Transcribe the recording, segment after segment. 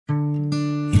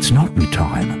It's not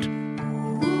retirement.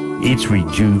 It's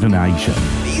rejuvenation.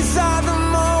 These are the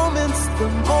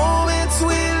moments we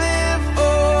live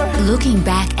for. Looking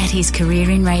back at his career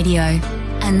in radio,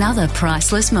 another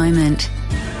priceless moment.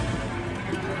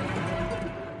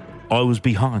 I was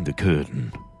behind the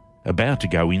curtain, about to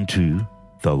go into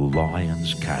the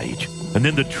lion's cage. And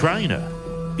then the trainer,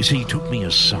 you see, he took me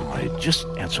aside just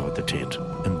outside the tent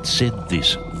and said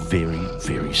this very,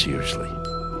 very seriously.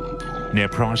 Now,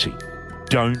 Pricey,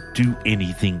 don't do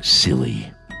anything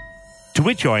silly. To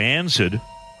which I answered,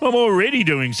 I'm already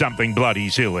doing something bloody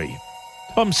silly.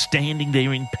 I'm standing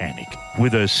there in panic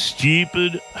with a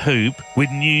stupid hoop with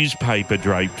newspaper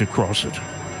draped across it.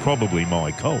 Probably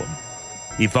my column.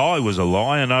 If I was a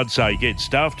lion, I'd say get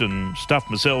stuffed and stuff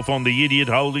myself on the idiot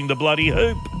holding the bloody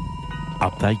hoop.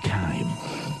 Up they came.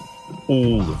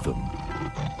 All of them.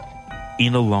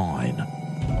 In a line.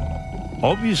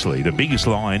 Obviously the biggest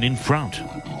lion in front.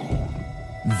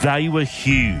 They were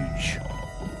huge.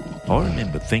 I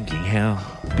remember thinking how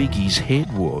big his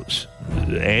head was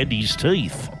and his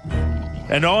teeth.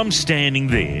 And I'm standing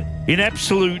there in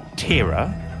absolute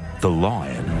terror, the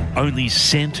lion only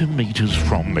centimetres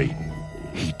from me.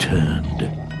 He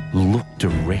turned, looked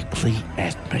directly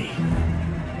at me.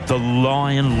 The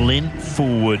lion leant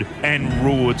forward and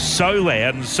roared so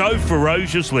loud and so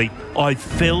ferociously, I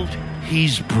felt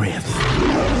his breath.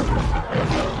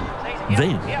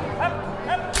 Then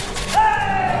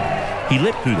he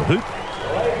leapt through the hoop.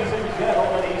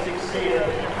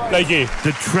 Thank you.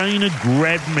 The trainer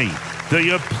grabbed me.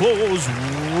 The applause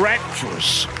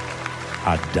rapturous.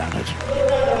 I'd done it.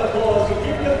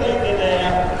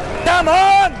 Come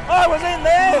on! I was in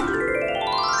there!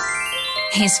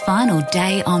 His final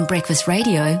day on Breakfast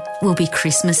Radio will be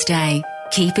Christmas Day.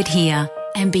 Keep it here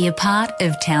and be a part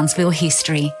of Townsville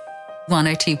history.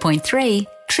 102.3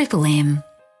 Triple M.